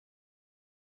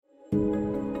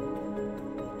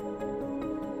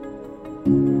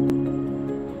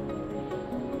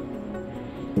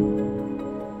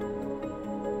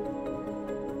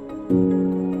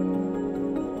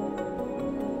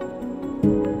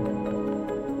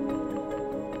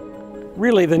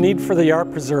Really, the need for the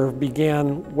art preserve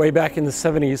began way back in the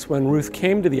 70s when Ruth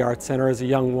came to the Art Center as a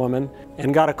young woman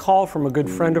and got a call from a good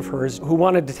friend of hers who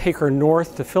wanted to take her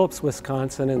north to Phillips,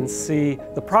 Wisconsin and see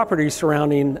the property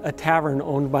surrounding a tavern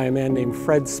owned by a man named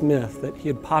Fred Smith that he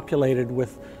had populated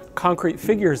with concrete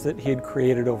figures that he had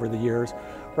created over the years,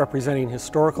 representing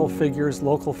historical figures,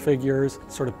 local figures,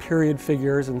 sort of period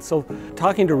figures. And so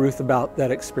talking to Ruth about that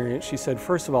experience, she said,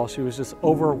 first of all, she was just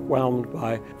overwhelmed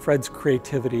by Fred's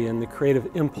creativity and the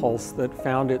creative impulse that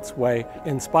found its way,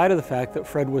 in spite of the fact that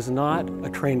Fred was not a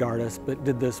trained artist, but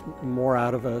did this more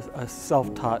out of a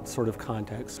self-taught sort of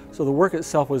context. So the work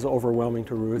itself was overwhelming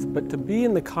to Ruth, but to be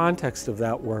in the context of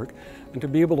that work and to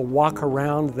be able to walk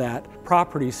around that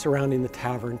property surrounding the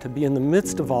tavern, to be in the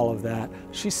midst of all of that,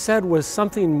 she said was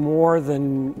something more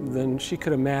than she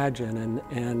could imagine.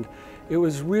 And it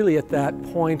was really at that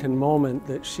point and moment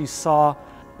that she saw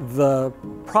the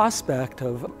prospect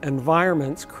of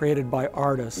environments created by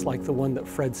artists like the one that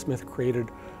Fred Smith created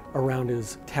around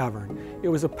his tavern. It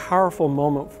was a powerful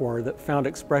moment for her that found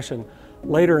expression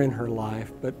later in her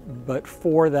life, but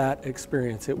for that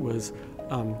experience it was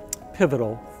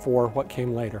pivotal for what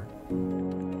came later.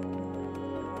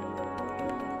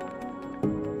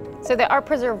 So the Art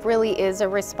Preserve really is a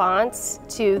response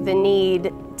to the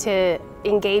need to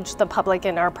engage the public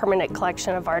in our permanent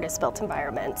collection of artist-built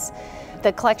environments.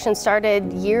 The collection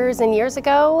started years and years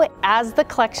ago. As the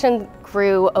collection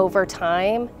grew over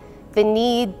time, the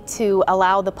need to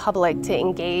allow the public to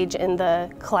engage in the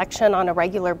collection on a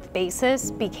regular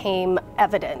basis became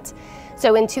evident.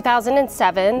 So in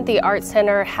 2007, the Art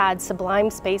Center had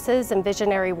Sublime Spaces and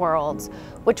Visionary Worlds,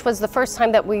 which was the first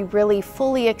time that we really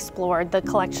fully explored the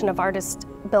collection of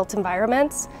artist-built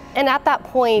environments. And at that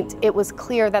point, it was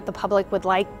clear that the public would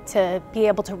like to be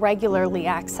able to regularly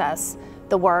access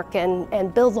the work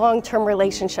and build long-term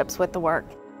relationships with the work.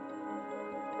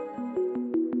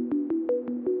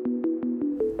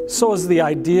 So as the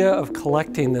idea of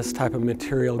collecting this type of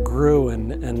material grew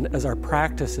and as our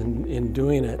practice in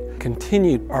doing it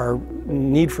continued, our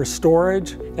need for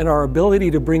storage and our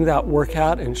ability to bring that work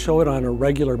out and show it on a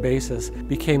regular basis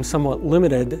became somewhat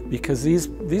limited, because these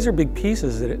are big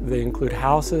pieces. They include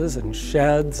houses and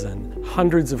sheds and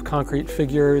hundreds of concrete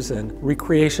figures and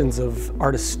recreations of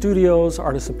artist studios,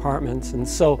 artist apartments. And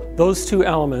so those two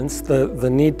elements, the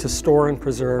need to store and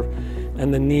preserve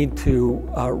and the need to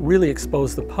really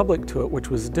expose the public to it, which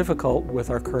was difficult with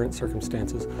our current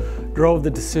circumstances, drove the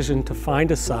decision to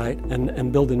find a site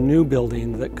and build a new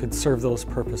building that could serve those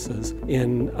purposes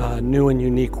in new and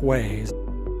unique ways.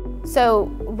 So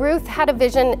Ruth had a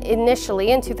vision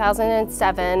initially in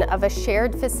 2007 of a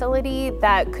shared facility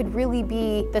that could really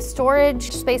be the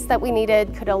storage space that we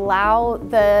needed, could allow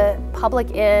the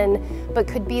public in, but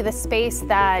could be the space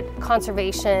that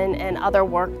conservation and other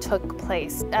work took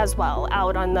place as well,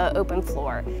 out on the open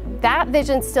floor. That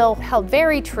vision still held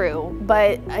very true,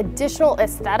 but additional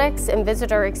aesthetics and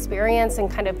visitor experience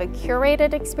and kind of a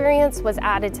curated experience was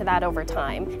added to that over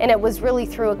time. And it was really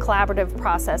through a collaborative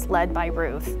process led by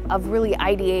Ruth of really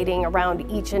ideating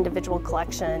around each individual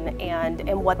collection and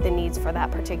what the needs for that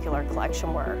particular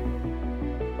collection were.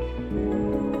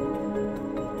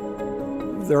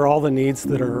 There are all the needs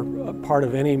that are a part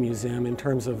of any museum in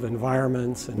terms of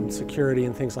environments and security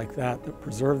and things like that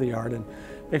preserve the art and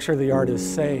make sure the art is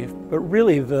safe. But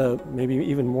really the maybe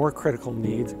even more critical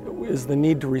need is the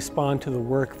need to respond to the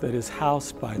work that is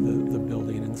housed by the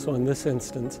building. And so in this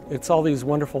instance, it's all these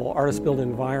wonderful artist-built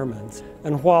environments.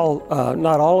 And while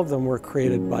not all of them were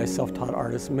created by self-taught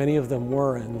artists, many of them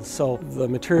were. And so the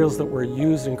materials that were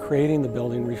used in creating the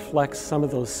building reflect some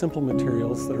of those simple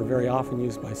materials that are very often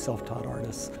used by self-taught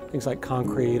artists. Things like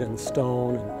concrete and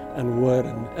stone and wood.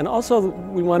 And also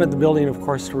we wanted the building, of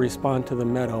course, to respond to the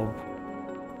meadow.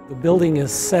 The building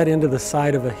is set into the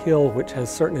side of a hill, which has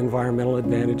certain environmental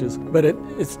advantages, but it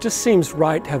just seems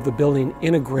right to have the building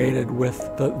integrated with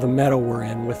the meadow we're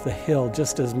in, with the hill,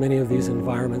 just as many of these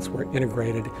environments were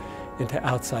integrated into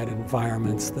outside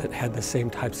environments that had the same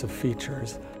types of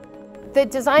features. The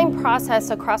design process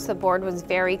across the board was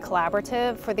very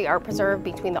collaborative for the Art Preserve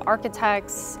between the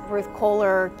architects, Ruth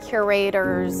Kohler,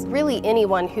 curators, really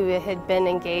anyone who had been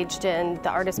engaged in the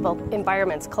artist-built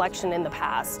environments collection in the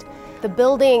past. The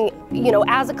building,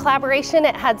 as a collaboration,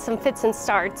 it had some fits and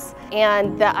starts,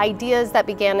 and the ideas that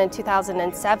began in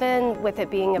 2007, with it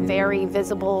being a very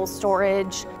visible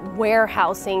storage,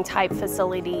 warehousing type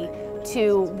facility,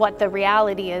 to what the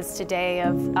reality is today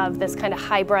of this kind of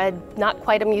hybrid, not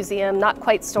quite a museum, not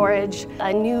quite storage,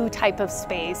 a new type of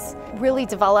space, really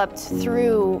developed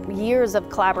through years of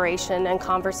collaboration and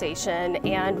conversation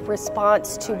and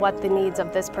response to what the needs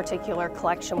of this particular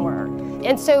collection were.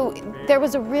 And so there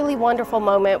was a really wonderful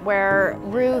moment where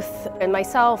Ruth and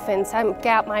myself and Sam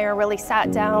Gappmayer really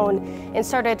sat down and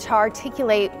started to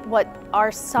articulate what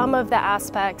are some of the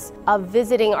aspects of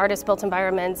visiting artist-built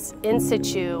environments in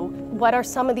situ. What are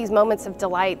some of these moments of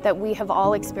delight that we have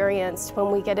all experienced when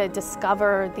we get to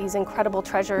discover these incredible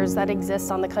treasures that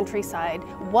exist on the countryside?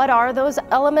 What are those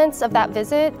elements of that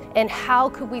visit, and how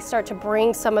could we start to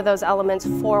bring some of those elements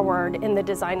forward in the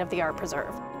design of the art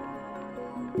preserve?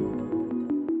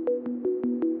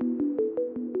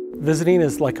 Visiting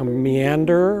is like a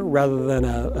meander rather than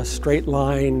a straight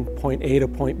line, point A to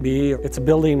point B. It's a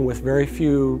building with very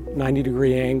few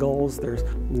 90-degree angles. There's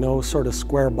no sort of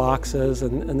square boxes,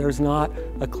 and there's not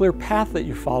a clear path that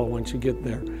you follow once you get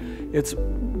there. It's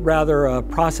rather a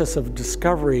process of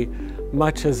discovery,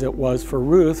 much as it was for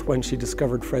Ruth when she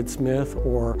discovered Fred Smith,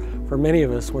 or for many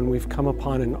of us when we've come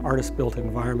upon an artist-built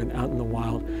environment out in the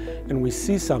wild and we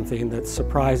see something that's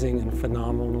surprising and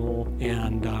phenomenal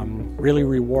and really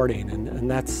rewarding,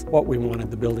 and that's what we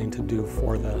wanted the building to do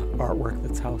for the artwork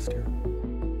that's housed here.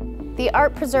 The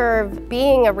art preserve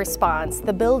being a response,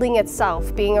 the building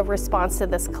itself being a response to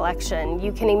this collection,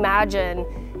 you can imagine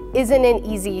isn't an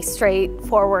easy,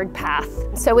 straightforward path.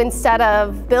 So instead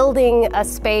of building a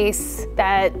space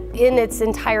that in its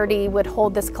entirety would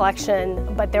hold this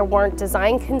collection, but there weren't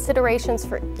design considerations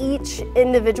for each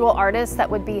individual artist that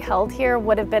would be held here,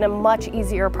 would have been a much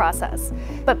easier process.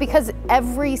 But because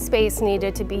every space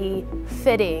needed to be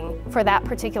fitting for that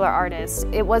particular artist,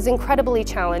 it was incredibly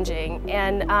challenging.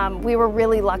 And we were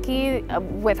really lucky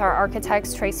with our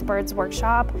architects, Trace Bird's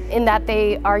workshop, in that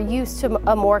they are used to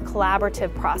a more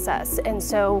collaborative process. And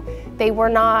so they were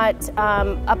not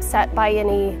upset by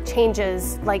any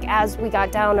changes, like as we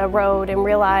got down a road and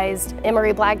realized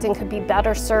Emery Blagden could be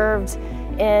better served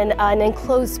in an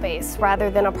enclosed space rather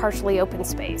than a partially open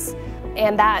space.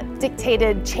 And that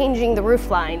dictated changing the roof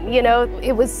line. You know,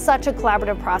 it was such a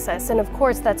collaborative process. And of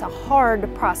course, that's a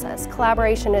hard process.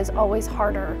 Collaboration is always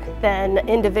harder than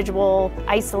individual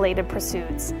isolated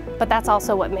pursuits. But that's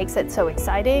also what makes it so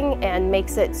exciting and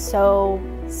makes it so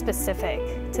specific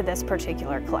to this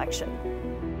particular collection.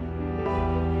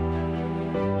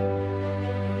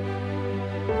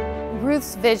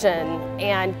 Ruth's vision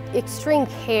and extreme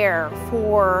care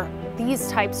for these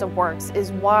types of works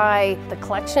is why the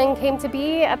collection came to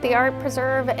be at the Art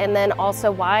Preserve, and then also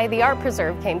why the Art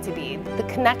Preserve came to be. The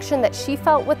connection that she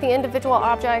felt with the individual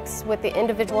objects, with the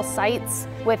individual sites,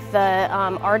 with the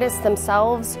artists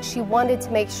themselves, she wanted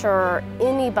to make sure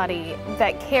anybody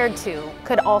that cared to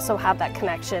could also have that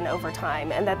connection over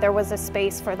time, and that there was a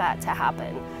space for that to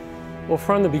happen. Well,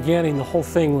 from the beginning, the whole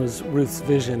thing was Ruth's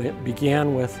vision. It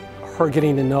began with her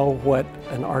getting to know what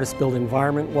an artist-built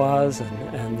environment was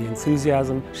and the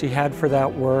enthusiasm she had for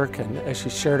that work, and as she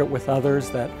shared it with others,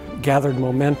 that gathered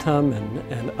momentum,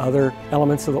 and other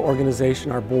elements of the organization,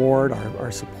 our board,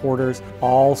 our supporters,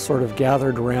 all sort of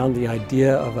gathered around the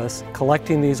idea of us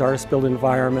collecting these artist-built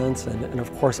environments, and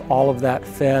of course all of that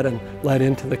fed and led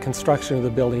into the construction of the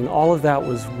building. All of that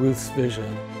was Ruth's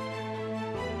vision.